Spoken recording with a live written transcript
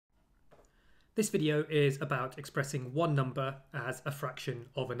This video is about expressing one number as a fraction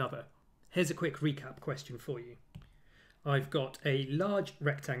of another. Here's a quick recap question for you. I've got a large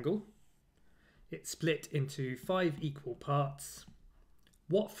rectangle. It's split into 5 equal parts.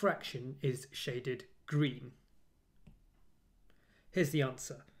 What fraction is shaded green? Here's the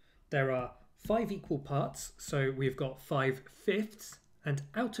answer. There are 5 equal parts, so we've got 5/5, and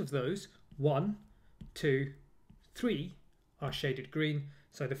out of those, 1, 2, 3 are shaded green.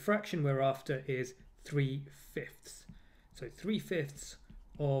 So the fraction we're after is 3/5. So 3/5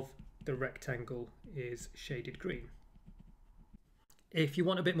 of the rectangle is shaded green. If you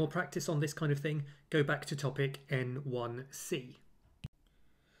want a bit more practice on this kind of thing, go back to topic N1C.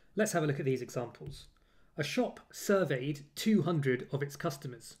 Let's have a look at these examples. A shop surveyed 200 of its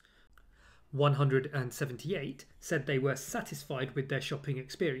customers. 178 said they were satisfied with their shopping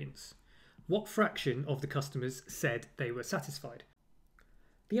experience. What fraction of the customers said they were satisfied?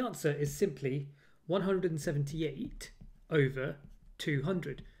 The answer is simply 178 over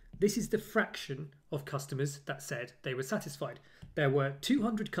 200. This is the fraction of customers that said they were satisfied. There were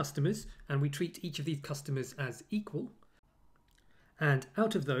 200 customers, and we treat each of these customers as equal. And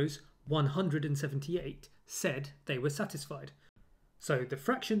out of those, 178 said they were satisfied. So the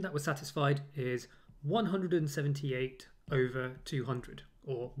fraction that was satisfied is 178 over 200,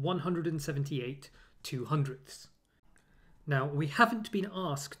 or 178 200ths. Now, we haven't been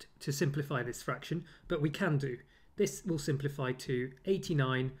asked to simplify this fraction, but we can do. This will simplify to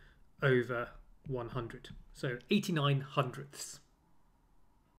 89 over 100, so 89 hundredths.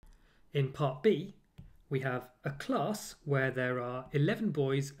 In part B, we have a class where there are 11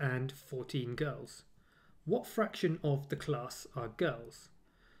 boys and 14 girls. What fraction of the class are girls?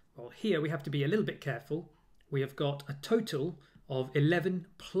 Well, here we have to be a little bit careful. We have got a total of 11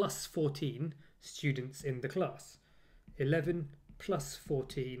 plus 14 students in the class. 11 plus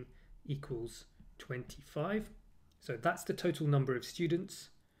 14 equals 25. So that's the total number of students.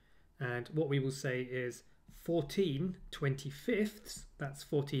 And what we will say is 14 25ths, that's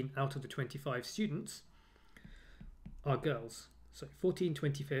 14 out of the 25 students, are girls. So 14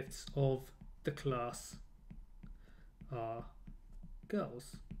 25ths of the class are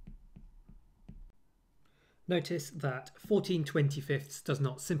girls. Notice that 14 25ths does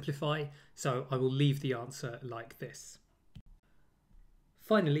not simplify, so I will leave the answer like this.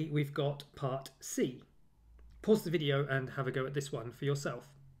 Finally, we've got part C. Pause the video and have a go at this one for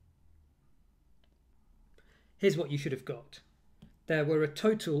yourself. Here's what you should have got. There were a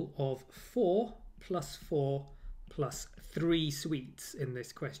total of 4 plus 4 plus 3 sweets in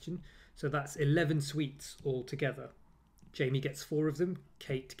this question, so that's 11 sweets altogether. Jamie gets 4 of them,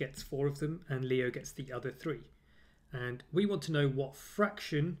 Kate gets 4 of them, and Leo gets the other 3. And we want to know what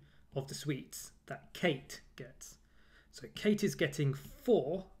fraction of the sweets that Kate gets. So Kate is getting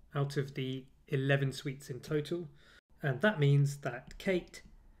 4 out of the 11 sweets in total, and that means that Kate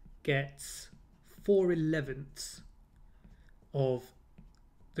gets 4/11ths of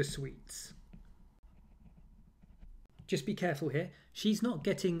the sweets. Just be careful here. She's not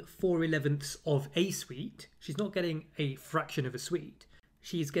getting 4/11ths of a sweet. She's not getting a fraction of a sweet.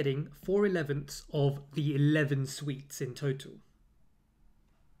 She's getting 4/11ths of the 11 sweets in total.